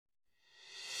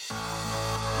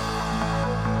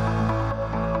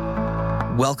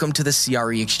Welcome to the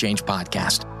CRE Exchange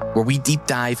podcast, where we deep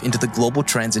dive into the global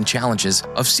trends and challenges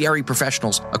of CRE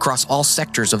professionals across all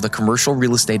sectors of the commercial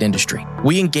real estate industry.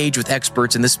 We engage with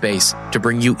experts in the space to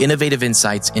bring you innovative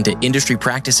insights into industry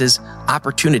practices,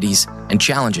 opportunities, and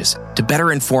challenges to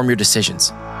better inform your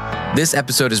decisions. This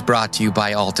episode is brought to you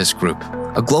by Altus Group,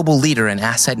 a global leader in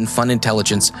asset and fund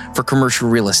intelligence for commercial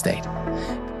real estate.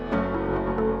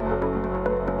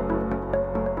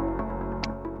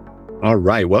 All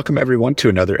right. Welcome, everyone, to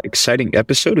another exciting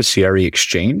episode of CRE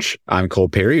Exchange. I'm Cole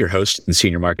Perry, your host and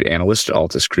senior market analyst at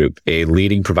Altus Group, a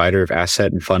leading provider of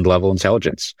asset and fund level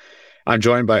intelligence. I'm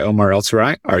joined by Omar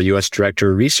El-Sarai, our U.S.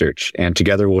 Director of Research, and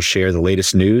together we'll share the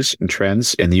latest news and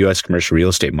trends in the U.S. commercial real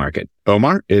estate market.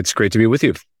 Omar, it's great to be with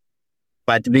you.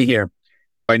 Glad to be here.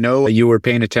 I know you were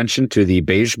paying attention to the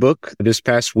Beige Book this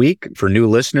past week. For new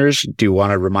listeners, do you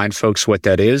want to remind folks what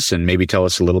that is and maybe tell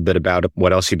us a little bit about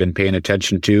what else you've been paying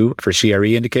attention to for CRE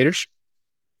indicators?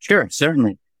 Sure,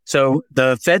 certainly. So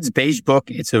the Fed's Beige Book,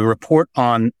 it's a report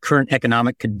on current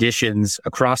economic conditions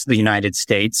across the United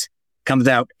States, comes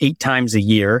out 8 times a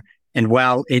year. And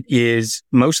while it is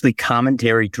mostly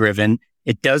commentary driven,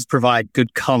 it does provide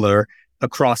good color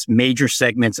across major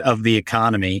segments of the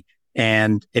economy.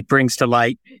 And it brings to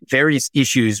light various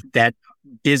issues that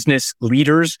business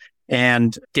leaders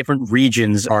and different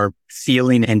regions are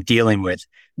feeling and dealing with.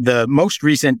 The most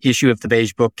recent issue of the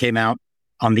Beige Book came out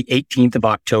on the 18th of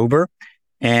October,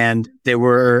 and there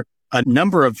were a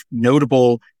number of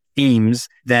notable themes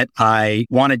that I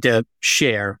wanted to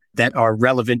share that are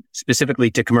relevant specifically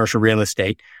to commercial real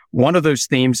estate. One of those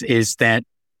themes is that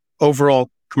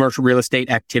overall commercial real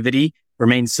estate activity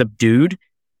remains subdued.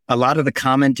 A lot of the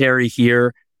commentary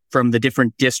here from the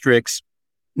different districts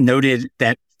noted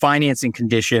that financing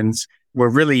conditions were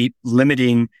really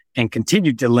limiting and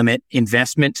continued to limit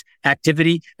investment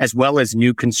activity as well as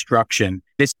new construction.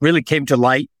 This really came to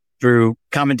light through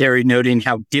commentary noting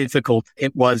how difficult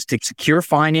it was to secure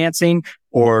financing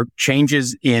or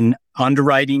changes in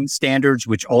underwriting standards,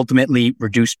 which ultimately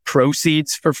reduced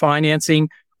proceeds for financing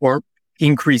or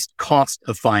increased cost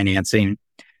of financing.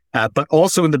 But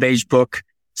also in the Beige Book,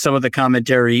 some of the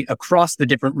commentary across the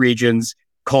different regions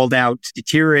called out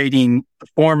deteriorating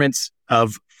performance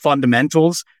of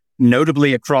fundamentals,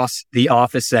 notably across the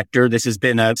office sector. This has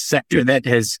been a sector that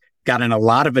has gotten a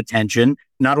lot of attention,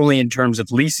 not only in terms of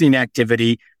leasing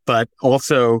activity, but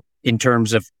also in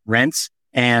terms of rents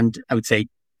and I would say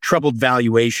troubled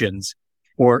valuations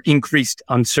or increased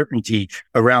uncertainty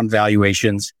around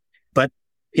valuations. But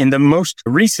in the most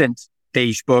recent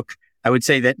Beige Book, I would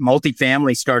say that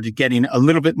multifamily started getting a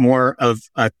little bit more of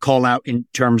a call out in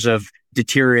terms of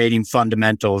deteriorating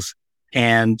fundamentals.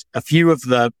 And a few of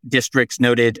the districts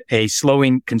noted a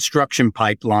slowing construction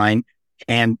pipeline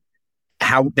and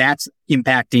how that's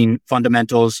impacting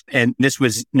fundamentals. And this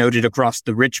was noted across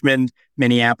the Richmond,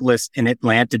 Minneapolis, and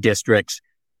Atlanta districts.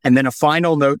 And then a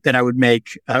final note that I would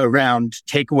make around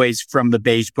takeaways from the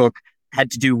Beige Book had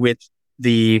to do with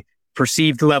the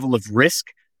perceived level of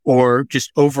risk or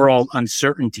just overall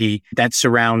uncertainty that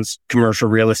surrounds commercial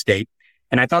real estate.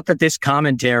 And I thought that this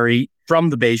commentary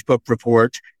from the Beige Book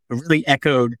report really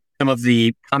echoed some of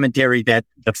the commentary that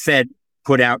the Fed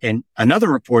put out in another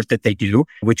report that they do,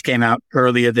 which came out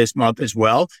earlier this month as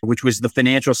well, which was the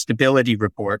Financial Stability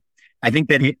Report. I think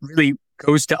that it really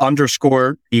goes to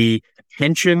underscore the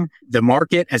attention the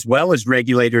market as well as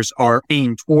regulators are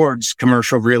paying towards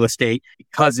commercial real estate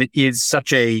because it is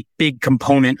such a big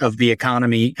component of the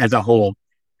economy as a whole.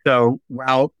 So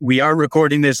while we are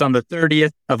recording this on the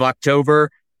 30th of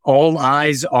October, all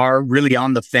eyes are really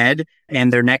on the Fed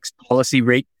and their next policy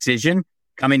rate decision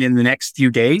coming in the next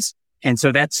few days. And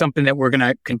so that's something that we're going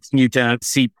to continue to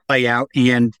see play out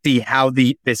and see how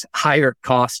this higher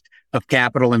cost of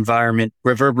capital environment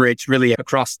reverberates really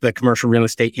across the commercial real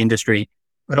estate industry.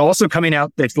 But also coming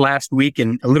out this last week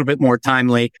and a little bit more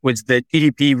timely was the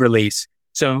GDP release.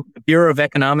 So the Bureau of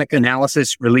Economic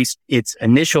Analysis released its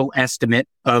initial estimate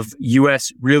of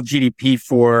U.S. real GDP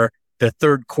for the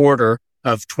third quarter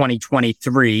of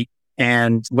 2023.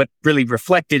 And what really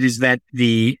reflected is that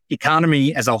the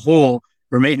economy as a whole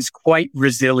remains quite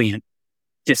resilient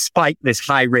despite this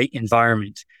high rate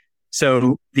environment.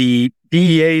 So the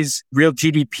BEA's real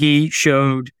GDP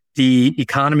showed the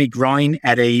economy growing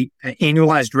at an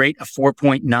annualized rate of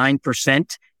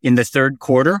 4.9% in the third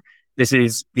quarter. This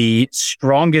is the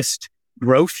strongest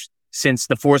growth since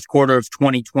the fourth quarter of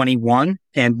 2021.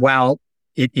 And while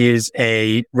it is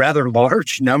a rather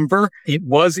large number, it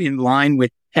was in line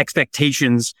with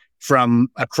expectations from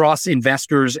across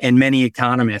investors and many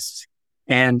economists.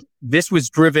 And this was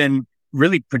driven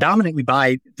really predominantly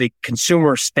by the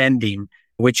consumer spending,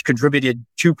 which contributed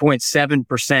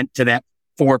 2.7% to that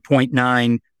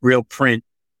 4.9 real print.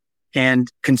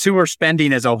 And consumer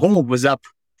spending as a whole was up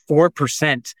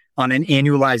 4% on an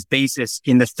annualized basis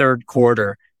in the third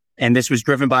quarter. And this was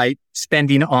driven by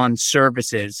spending on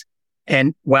services.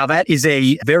 And while that is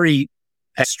a very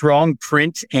strong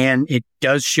print and it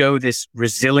does show this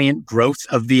resilient growth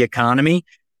of the economy,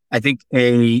 I think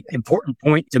an important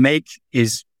point to make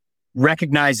is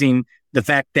recognizing the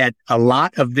fact that a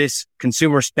lot of this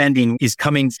consumer spending is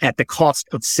coming at the cost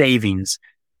of savings.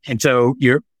 And so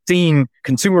you're seeing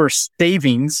consumer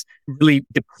savings really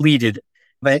depleted.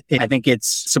 But I think it's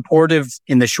supportive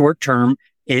in the short term.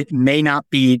 It may not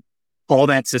be all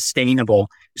that sustainable.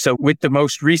 So with the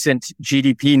most recent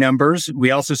GDP numbers,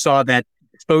 we also saw that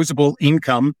disposable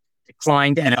income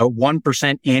declined at a 1%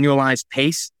 annualized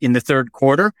pace in the third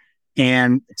quarter,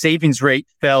 and savings rate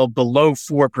fell below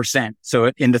 4%.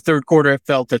 So in the third quarter, it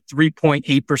fell to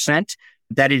 3.8%.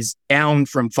 That is down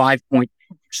from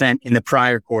 5.2% in the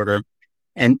prior quarter.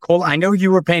 And Cole, I know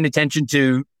you were paying attention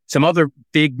to some other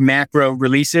big macro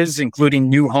releases, including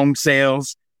new home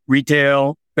sales,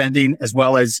 retail spending, as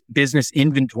well as business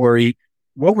inventory.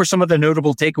 What were some of the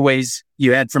notable takeaways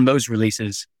you had from those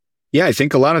releases? Yeah, I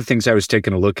think a lot of things I was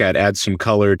taking a look at add some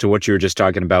color to what you were just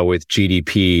talking about with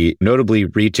GDP, notably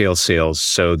retail sales.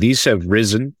 So these have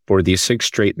risen for the sixth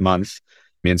straight month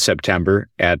in September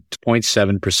at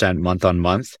 0.7% month on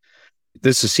month.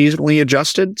 This is seasonally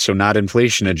adjusted, so not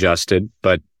inflation adjusted.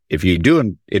 But if you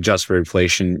do adjust for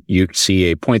inflation, you see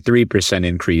a 0.3%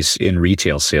 increase in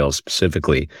retail sales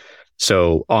specifically.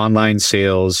 So online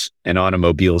sales and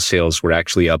automobile sales were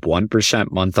actually up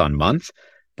 1% month on month.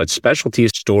 But specialty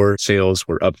store sales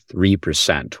were up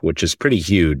 3%, which is pretty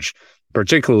huge,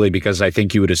 particularly because I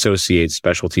think you would associate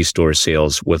specialty store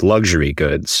sales with luxury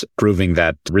goods, proving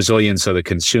that resilience of the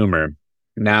consumer.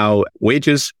 Now,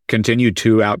 wages continue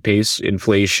to outpace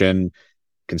inflation.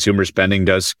 Consumer spending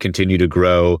does continue to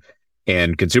grow,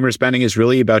 and consumer spending is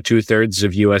really about 2/3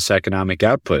 of U.S. economic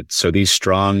output. So these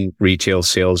strong retail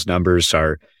sales numbers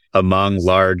are among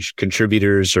large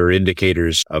contributors or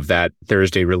indicators of that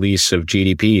Thursday release of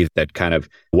GDP that kind of,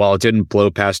 while it didn't blow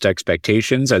past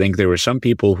expectations, I think there were some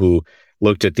people who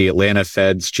looked at the Atlanta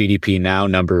Fed's GDP Now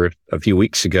number a few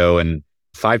weeks ago and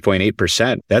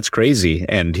 5.8%. That's crazy.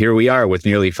 And here we are with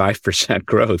nearly 5%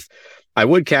 growth. I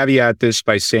would caveat this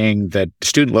by saying that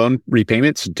student loan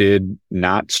repayments did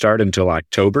not start until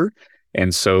October.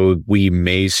 And so we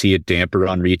may see a damper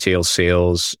on retail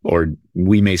sales, or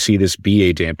we may see this be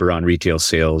a damper on retail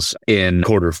sales in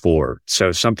quarter four.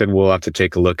 So something we'll have to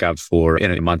take a look out for in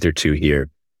a month or two here.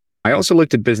 I also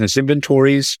looked at business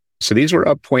inventories. So these were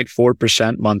up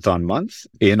 0.4% month on month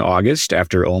in August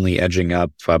after only edging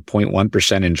up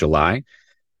 0.1% in July.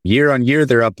 Year on year,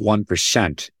 they're up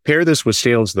 1%. Pair this with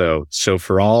sales though. So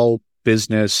for all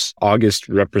business, August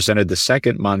represented the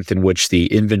second month in which the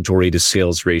inventory to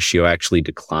sales ratio actually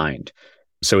declined.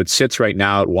 So it sits right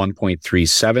now at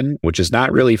 1.37, which is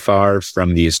not really far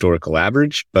from the historical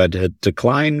average, but a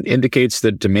decline indicates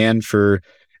that demand for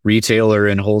retailer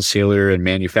and wholesaler and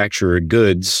manufacturer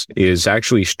goods is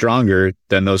actually stronger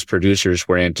than those producers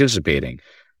were anticipating.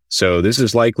 So this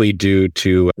is likely due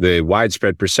to the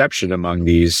widespread perception among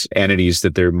these entities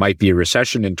that there might be a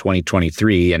recession in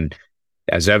 2023. And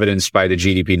as evidenced by the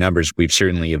GDP numbers, we've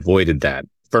certainly avoided that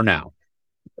for now.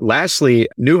 Lastly,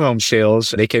 new home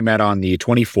sales, they came out on the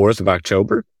 24th of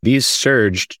October. These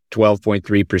surged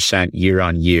 12.3% year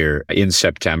on year in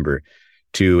September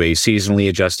to a seasonally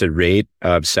adjusted rate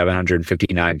of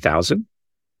 759,000.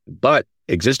 But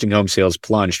existing home sales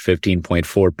plunged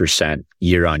 15.4%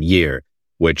 year on year,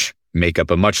 which make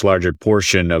up a much larger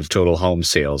portion of total home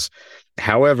sales.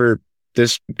 However,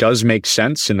 this does make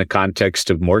sense in the context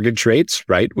of mortgage rates,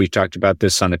 right? We've talked about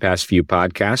this on the past few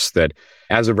podcasts that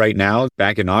as of right now,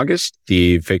 back in August,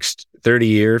 the fixed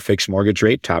 30-year fixed mortgage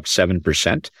rate topped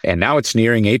 7%, and now it's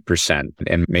nearing 8%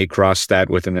 and may cross that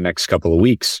within the next couple of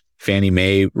weeks. Fannie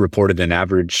Mae reported an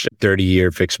average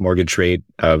 30-year fixed mortgage rate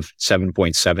of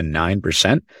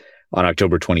 7.79% on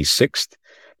October 26th.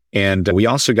 And we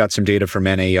also got some data from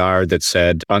NAR that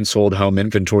said unsold home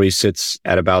inventory sits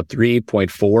at about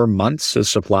 3.4 months of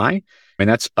supply. And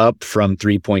that's up from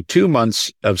 3.2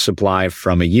 months of supply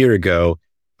from a year ago,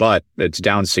 but it's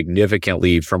down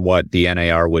significantly from what the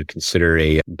NAR would consider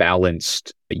a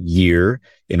balanced year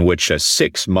in which a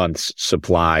 6 months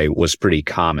supply was pretty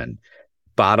common.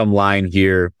 Bottom line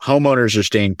here, homeowners are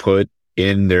staying put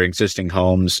in their existing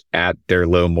homes at their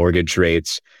low mortgage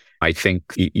rates. I think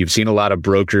you've seen a lot of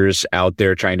brokers out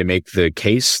there trying to make the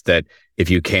case that if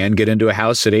you can get into a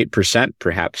house at 8%,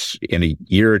 perhaps in a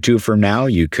year or two from now,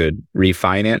 you could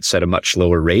refinance at a much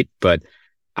lower rate. But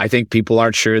I think people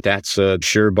aren't sure that's a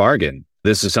sure bargain.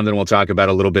 This is something we'll talk about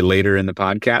a little bit later in the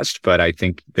podcast, but I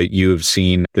think that you've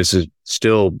seen this has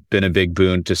still been a big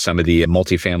boon to some of the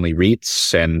multifamily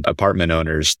REITs and apartment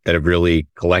owners that have really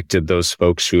collected those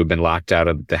folks who have been locked out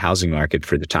of the housing market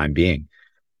for the time being.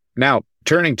 Now,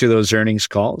 turning to those earnings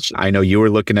calls, I know you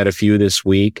were looking at a few this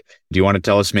week. Do you want to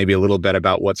tell us maybe a little bit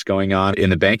about what's going on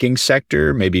in the banking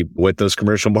sector, maybe with those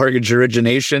commercial mortgage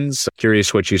originations?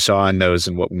 Curious what you saw in those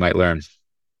and what we might learn.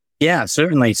 Yeah,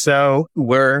 certainly. So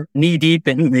we're knee deep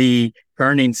in the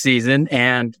earnings season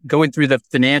and going through the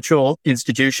financial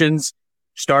institutions,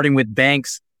 starting with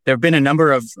banks. There have been a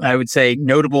number of, I would say,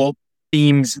 notable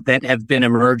themes that have been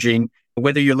emerging.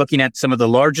 Whether you're looking at some of the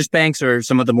largest banks or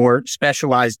some of the more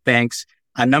specialized banks,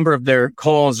 a number of their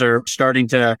calls are starting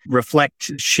to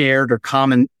reflect shared or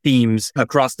common themes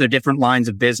across their different lines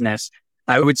of business.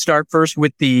 I would start first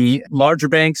with the larger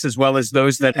banks as well as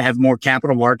those that have more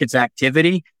capital markets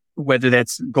activity, whether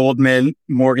that's Goldman,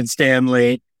 Morgan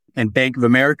Stanley, and Bank of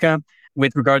America.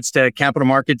 With regards to capital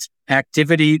markets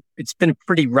activity, it's been a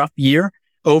pretty rough year.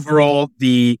 Overall,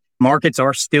 the markets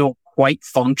are still quite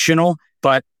functional,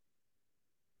 but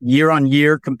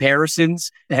year-on-year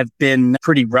comparisons have been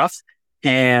pretty rough.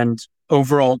 And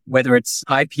overall, whether it's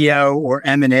IPO or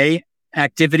M&A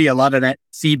activity, a lot of that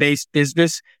fee-based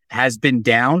business has been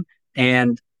down.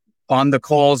 And on the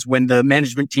calls, when the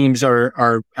management teams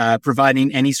are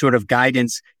providing any sort of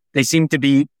guidance, they seem to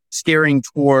be steering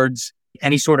towards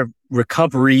any sort of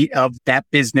recovery of that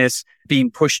business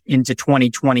being pushed into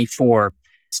 2024.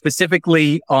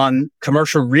 Specifically on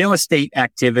commercial real estate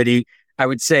activity, I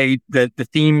would say that the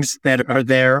themes that are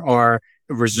there are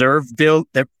reserve build.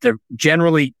 They're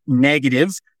generally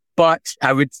negative, but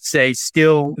I would say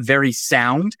still very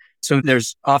sound. So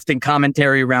there's often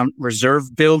commentary around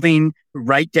reserve building,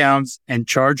 write-downs, and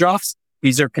charge-offs.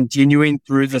 These are continuing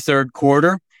through the third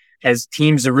quarter as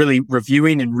teams are really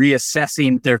reviewing and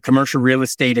reassessing their commercial real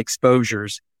estate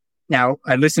exposures. Now,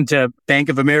 I listened to Bank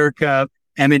of America,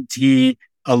 M&T,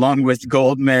 along with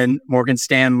Goldman, Morgan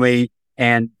Stanley,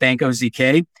 and Bank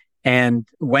OZK. And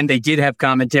when they did have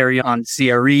commentary on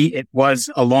CRE, it was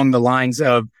along the lines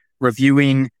of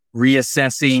reviewing,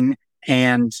 reassessing,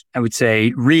 and I would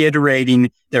say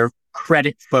reiterating their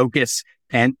credit focus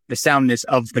and the soundness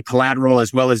of the collateral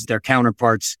as well as their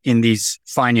counterparts in these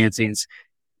financings.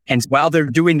 And while they're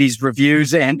doing these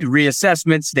reviews and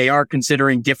reassessments, they are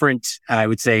considering different, I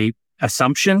would say,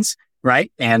 assumptions,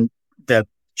 right? And the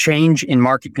change in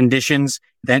market conditions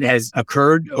that has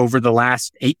occurred over the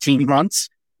last 18 months,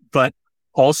 but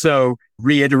also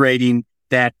reiterating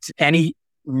that any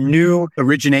new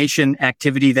origination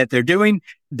activity that they're doing,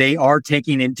 they are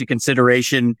taking into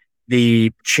consideration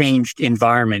the changed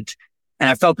environment. And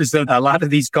I felt as though a lot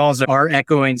of these calls are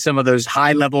echoing some of those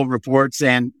high level reports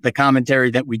and the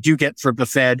commentary that we do get from the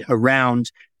Fed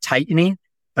around tightening.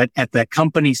 But at the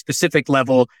company specific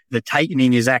level, the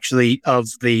tightening is actually of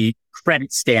the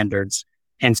credit standards.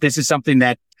 And this is something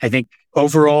that I think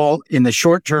overall in the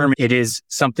short term, it is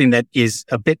something that is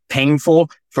a bit painful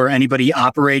for anybody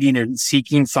operating and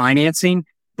seeking financing.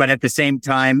 But at the same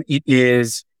time, it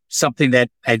is something that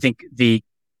I think the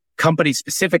company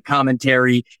specific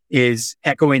commentary is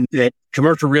echoing that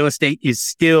commercial real estate is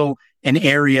still an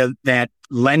area that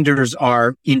lenders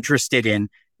are interested in.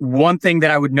 One thing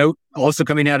that I would note also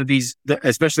coming out of these,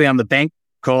 especially on the bank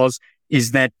calls,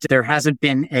 is that there hasn't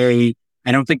been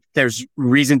I don't think there's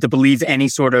reason to believe any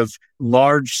sort of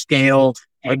large scale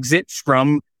exit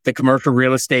from the commercial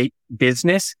real estate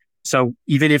business. So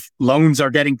even if loans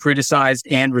are getting criticized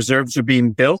and reserves are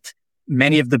being built,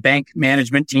 many of the bank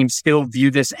management teams still view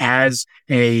this as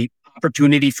an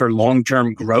opportunity for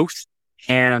long-term growth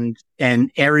and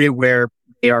an area where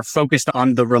they are focused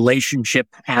on the relationship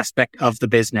aspect of the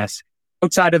business.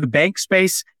 Outside of the bank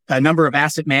space, a number of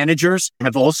asset managers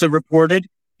have also reported,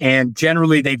 and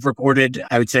generally they've reported,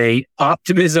 I would say,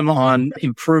 optimism on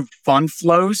improved fund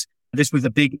flows. This was a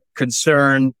big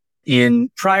concern in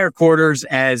prior quarters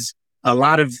as a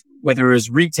lot of, whether it was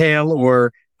retail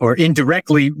or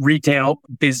indirectly retail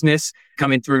business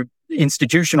coming through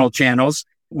institutional channels,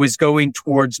 was going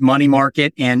towards money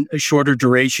market and a shorter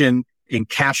duration in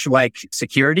cash-like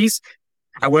securities.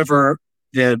 However,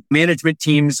 the management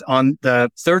teams on the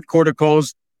third quarter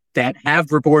calls that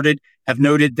have reported have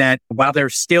noted that while there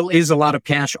still is a lot of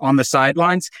cash on the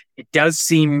sidelines, it does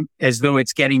seem as though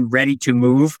it's getting ready to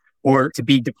move or to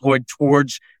be deployed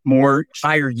towards more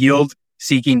higher yield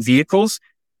seeking vehicles.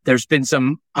 There's been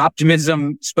some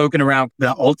optimism spoken around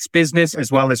the alts business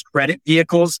as well as credit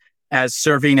vehicles as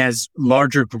serving as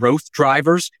larger growth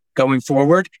drivers going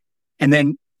forward. And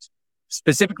then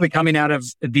specifically coming out of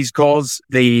these calls,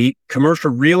 the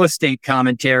commercial real estate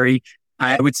commentary,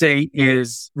 I would say,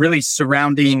 is really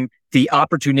surrounding the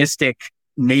opportunistic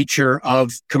nature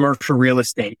of commercial real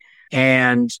estate.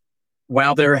 And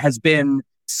while there has been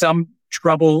some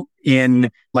trouble in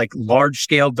like large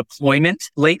scale deployment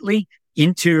lately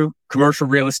into commercial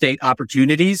real estate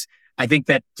opportunities, I think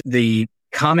that the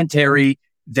commentary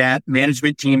that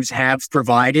management teams have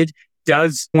provided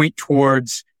does point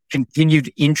towards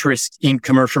continued interest in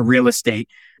commercial real estate.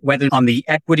 Whether on the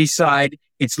equity side,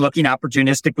 it's looking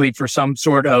opportunistically for some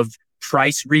sort of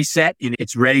price reset and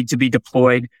it's ready to be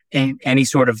deployed in any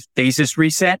sort of basis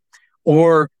reset,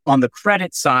 or on the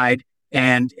credit side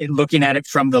and looking at it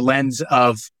from the lens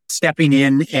of stepping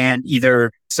in and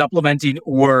either supplementing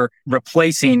or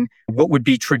replacing what would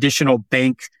be traditional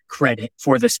bank credit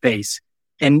for the space.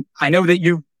 And I know that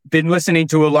you've been listening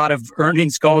to a lot of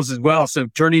earnings calls as well. So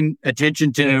turning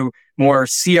attention to more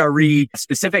CRE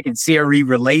specific and CRE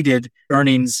related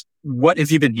earnings, what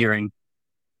have you been hearing?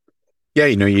 Yeah,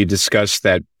 you discussed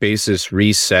that basis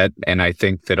reset, and I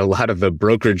think that a lot of the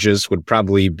brokerages would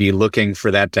probably be looking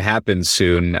for that to happen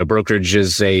soon. A brokerage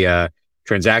is a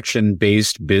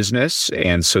transaction-based business,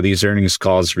 and so these earnings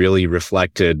calls really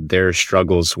reflected their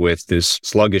struggles with this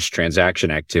sluggish transaction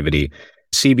activity.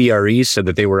 CBRE said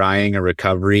that they were eyeing a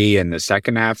recovery in the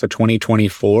second half of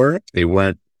 2024. They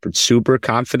weren't super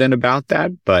confident about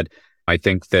that, but I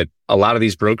think that a lot of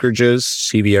these brokerages,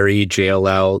 CBRE,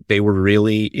 JLL, they were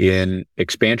really in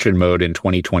expansion mode in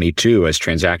 2022 as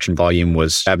transaction volume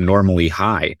was abnormally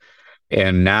high.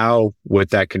 And now with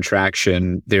that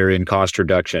contraction, they're in cost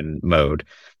reduction mode.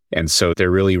 And so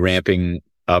they're really ramping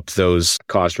up those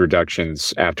cost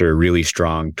reductions after a really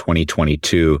strong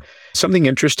 2022. Something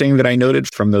interesting that I noted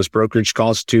from those brokerage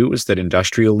calls too is that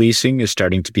industrial leasing is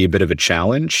starting to be a bit of a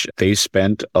challenge. They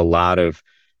spent a lot of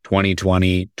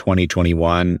 2020,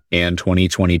 2021, and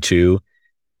 2022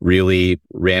 really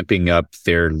ramping up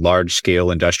their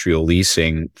large-scale industrial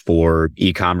leasing for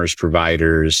e-commerce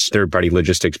providers, third-party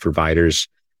logistics providers.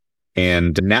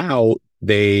 And now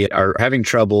they are having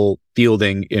trouble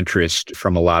fielding interest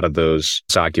from a lot of those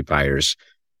occupiers.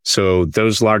 So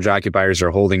those large occupiers are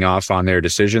holding off on their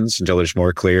decisions until there's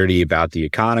more clarity about the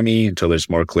economy, until there's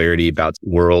more clarity about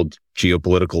world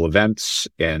geopolitical events,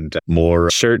 and more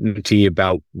certainty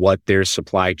about what their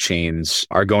supply chains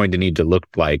are going to need to look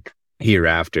like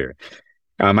hereafter.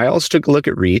 I also took a look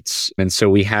at REITs, and so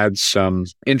we had some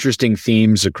interesting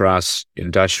themes across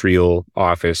industrial,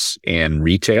 office, and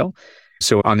retail.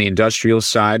 So on the industrial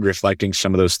side, reflecting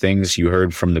some of those things you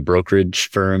heard from the brokerage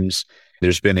firms,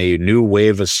 there's been a new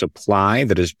wave of supply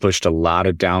that has pushed a lot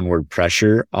of downward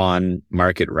pressure on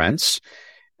market rents.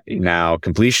 Now,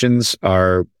 completions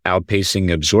are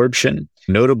outpacing absorption.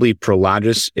 Notably,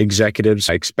 Prologis executives,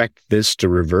 I expect this to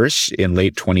reverse in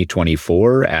late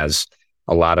 2024 as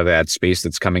a lot of that space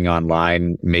that's coming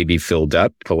online may be filled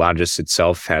up. Prologis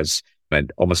itself has an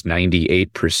almost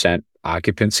 98%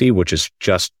 occupancy, which is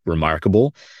just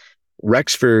remarkable.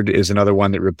 Rexford is another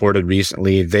one that reported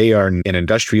recently. They are an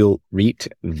industrial REIT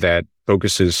that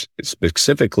focuses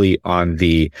specifically on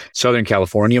the Southern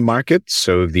California market.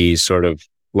 So the sort of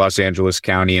Los Angeles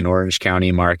County and Orange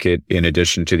County market, in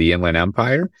addition to the Inland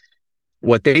Empire.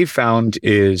 What they found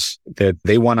is that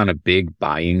they went on a big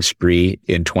buying spree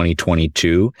in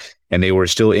 2022, and they were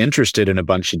still interested in a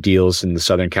bunch of deals in the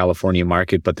Southern California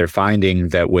market, but they're finding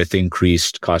that with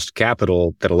increased cost of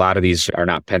capital, that a lot of these are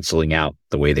not penciling out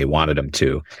the way they wanted them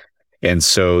to. And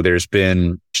so there's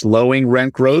been slowing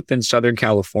rent growth in Southern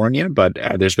California, but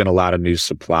there's been a lot of new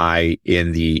supply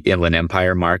in the Inland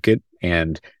Empire market.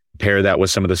 And pair that with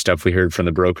some of the stuff we heard from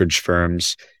the brokerage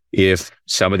firms, if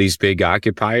some of these big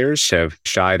occupiers have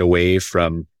shied away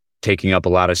from taking up a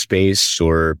lot of space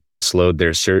or slowed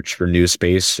their search for new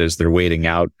space as they're waiting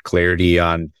out clarity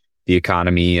on the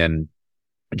economy and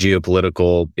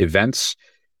geopolitical events,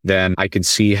 then I could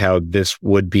see how this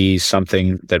would be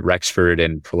something that Rexford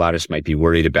and Prologis might be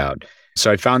worried about. So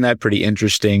I found that pretty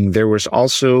interesting. There was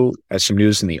also some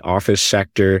news in the office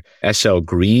sector. SL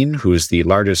Green, who is the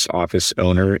largest office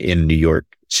owner in New York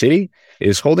City,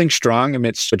 is holding strong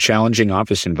amidst a challenging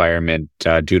office environment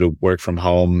due to work from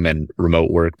home and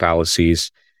remote work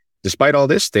policies. Despite all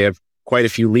this, they have quite a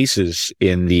few leases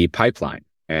in the pipeline,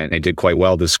 and they did quite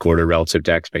well this quarter relative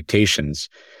to expectations.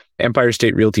 Empire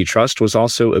State Realty Trust was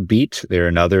also a beat. They're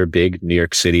another big New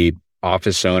York City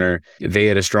office owner. They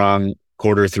had a strong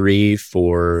Q3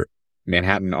 for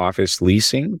Manhattan office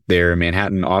leasing. Their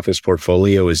Manhattan office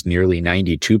portfolio is nearly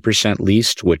 92%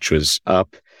 leased, which was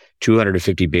up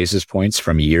 250 basis points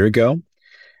from a year ago.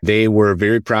 They were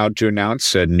very proud to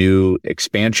announce a new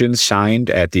expansion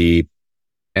signed at the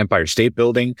Empire State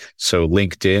Building. So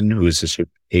LinkedIn, who is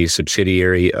a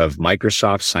subsidiary of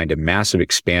Microsoft, signed a massive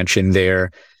expansion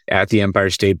there at the Empire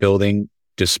State Building,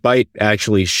 despite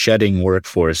actually shedding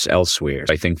workforce elsewhere.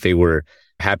 I think they were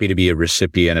happy to be a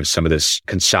recipient of some of this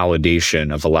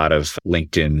consolidation of a lot of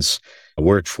LinkedIn's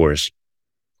workforce.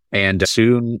 And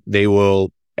soon they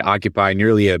will occupy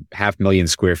nearly 500,000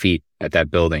 square feet at that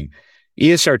building.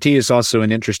 ESRT is also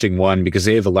an interesting one because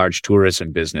they have a large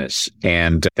tourism business.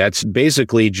 And that's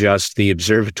basically just the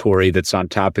observatory that's on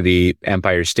top of the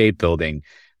Empire State Building.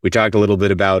 We talked a little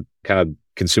bit about kind of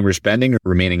consumer spending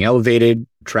remaining elevated.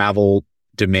 Travel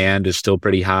demand is still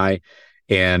pretty high.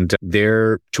 And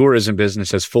their tourism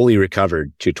business has fully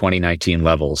recovered to 2019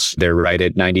 levels. They're right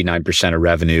at 99% of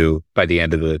revenue by the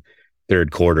end of the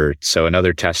third quarter. So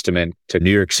another testament to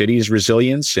New York City's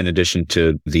resilience, in addition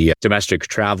to the domestic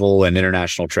travel and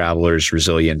international travelers'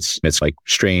 resilience. It's like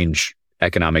strange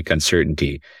economic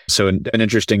uncertainty. So an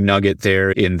interesting nugget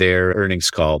there in their earnings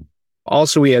call.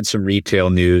 Also, we had some retail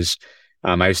news.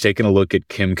 I was taking a look at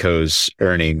Kimco's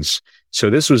earnings. So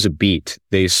this was a beat.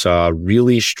 They saw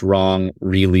really strong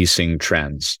releasing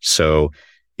trends. So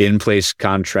in-place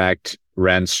contract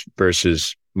rents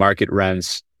versus market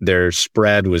rents, their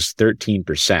spread was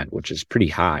 13%, which is pretty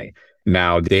high.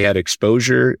 Now, they had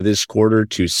exposure this quarter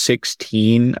to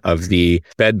 16 of the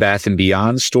Bed Bath &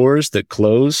 Beyond stores that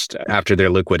closed after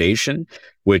their liquidation,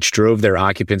 which drove their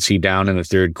occupancy down in the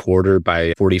third quarter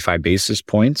by 45 basis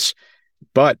points.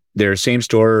 But their same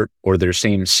store or their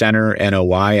same center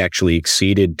NOI actually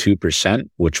exceeded 2%,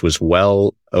 which was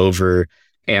well over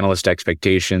analyst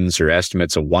expectations or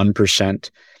estimates of 1%.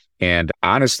 And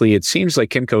honestly, it seems like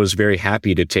Kimco is very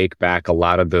happy to take back a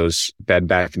lot of those Bed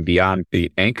Bath & Beyond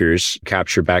the anchors,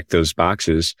 capture back those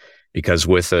boxes, because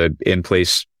with an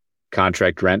in-place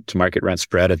contract rent to market rent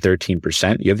spread at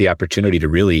 13%, you have the opportunity to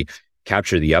really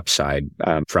capture the upside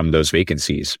from those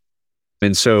vacancies.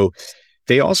 And so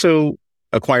they also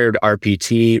acquired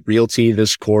RPT Realty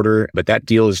this quarter, but that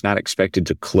deal is not expected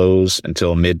to close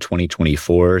until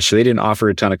mid-2024. So they didn't offer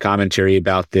a ton of commentary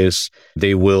about this.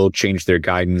 They will change their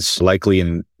guidance likely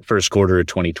in first quarter of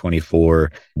 2024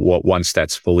 once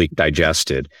that's fully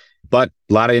digested. But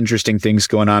a lot of interesting things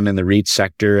going on in the REIT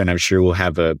sector, and I'm sure we'll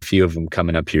have a few of them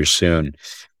coming up here soon.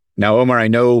 Now, Omar, I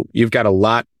know you've got a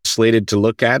lot slated to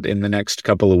look at in the next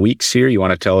couple of weeks here. You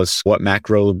want to tell us what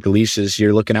macro releases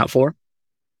you're looking out for?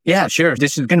 Yeah, sure.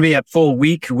 This is going to be a full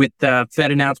week with the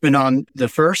Fed announcement on the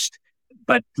 1st.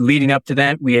 But leading up to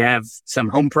that, we have some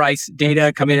home price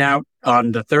data coming out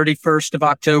on the 31st of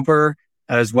October,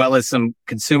 as well as some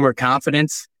consumer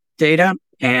confidence data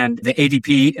and the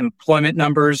ADP employment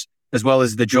numbers, as well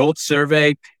as the JOLTS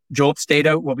survey. JOLTS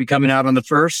data will be coming out on the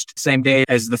 1st, same day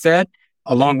as the Fed,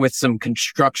 along with some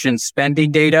construction spending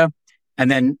data.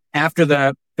 And then after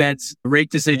the Fed's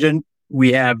rate decision,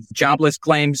 we have jobless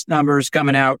claims numbers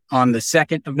coming out on the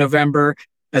 2nd of November,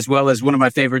 as well as one of my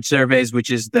favorite surveys, which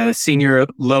is the Senior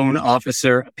Loan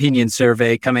Officer Opinion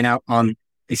Survey coming out on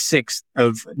the 6th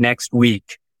of next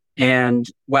week. And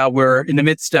while we're in the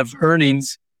midst of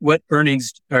earnings, what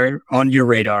earnings are on your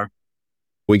radar?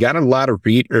 We got a lot of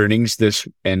REIT earnings this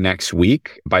and next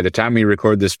week. By the time we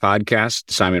record this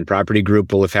podcast, Simon Property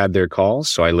Group will have had their call.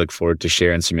 So I look forward to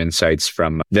sharing some insights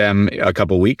from them a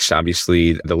couple of weeks.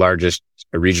 Obviously, the largest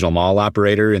regional mall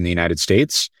operator in the United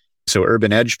States. So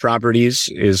Urban Edge Properties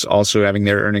is also having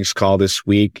their earnings call this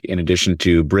week, in addition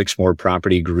to Brixmor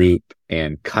Property Group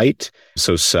and Kite.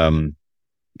 So some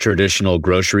traditional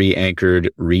grocery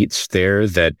anchored REITs there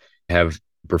that have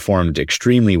performed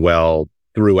extremely well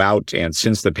throughout and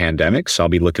since the pandemic. So I'll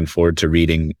be looking forward to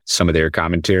reading some of their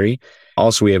commentary.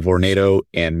 Also, we have Vornado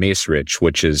and Macerich,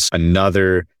 which is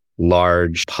another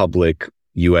large public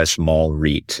U.S. mall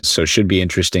REIT. So should be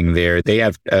interesting there. They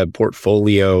have a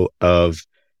portfolio of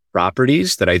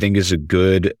properties that I think is a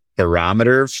good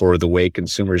barometer for the way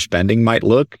consumer spending might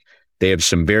look. They have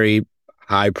some very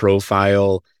high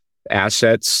profile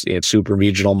assets in super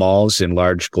regional malls in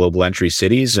large global entry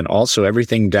cities, and also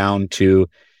everything down to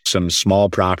some small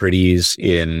properties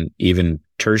in even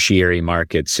tertiary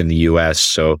markets in the U.S.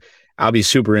 So I'll be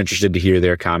super interested to hear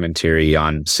their commentary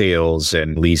on sales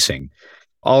and leasing.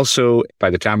 Also,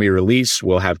 by the time we release,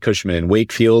 we'll have Cushman &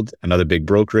 Wakefield, another big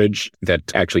brokerage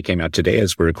that actually came out today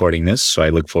as we're recording this. So I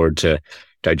look forward to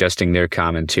digesting their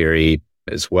commentary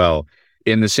as well.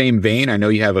 In the same vein, I know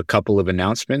you have a couple of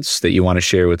announcements that you want to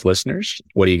share with listeners.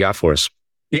 What do you got for us?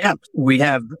 Yeah, we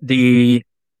have the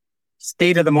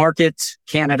State of the Market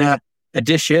Canada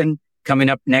edition coming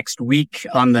up next week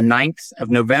on the 9th of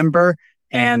November.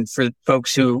 And for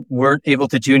folks who weren't able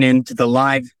to tune in to the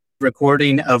live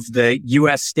recording of the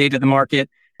U.S. State of the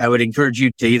Market, I would encourage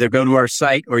you to either go to our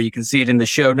site or you can see it in the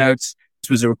show notes. This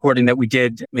was a recording that we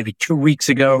did maybe 2 weeks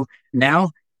ago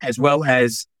now, as well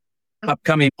as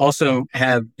upcoming. Also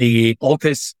have the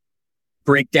Altus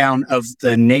breakdown of the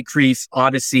NCREIF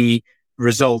Odyssey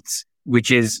results, which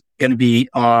is going to be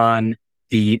on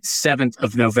the 7th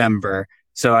of November.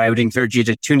 So I would encourage you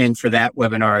to tune in for that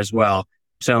webinar as well.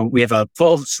 So we have a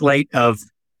full slate of,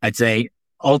 I'd say,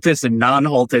 Altus and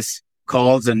non-Altus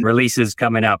calls and releases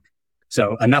coming up.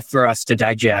 So enough for us to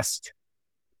digest.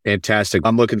 Fantastic.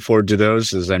 I'm looking forward to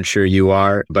those, as I'm sure you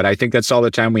are. But I think that's all the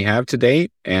time we have today.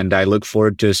 And I look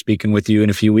forward to speaking with you in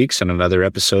a few weeks on another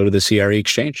episode of the CRE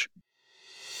Exchange.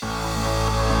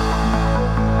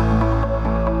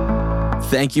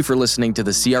 Thank you for listening to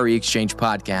the CRE Exchange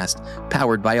podcast,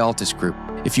 powered by Altus Group.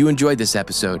 If you enjoyed this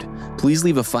episode, please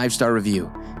leave a 5-star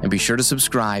review and be sure to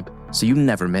subscribe so you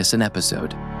never miss an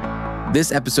episode.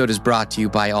 This episode is brought to you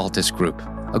by Altus Group,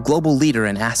 a global leader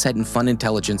in asset and fund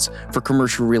intelligence for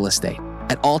commercial real estate.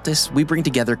 At Altus, we bring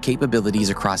together capabilities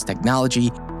across technology,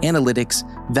 analytics,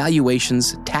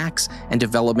 valuations, tax, and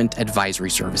development advisory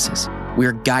services. We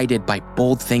are guided by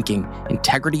bold thinking,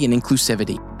 integrity, and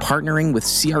inclusivity, partnering with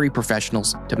CRE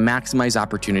professionals to maximize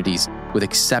opportunities with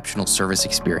exceptional service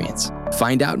experience.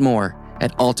 Find out more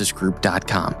at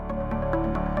altusgroup.com.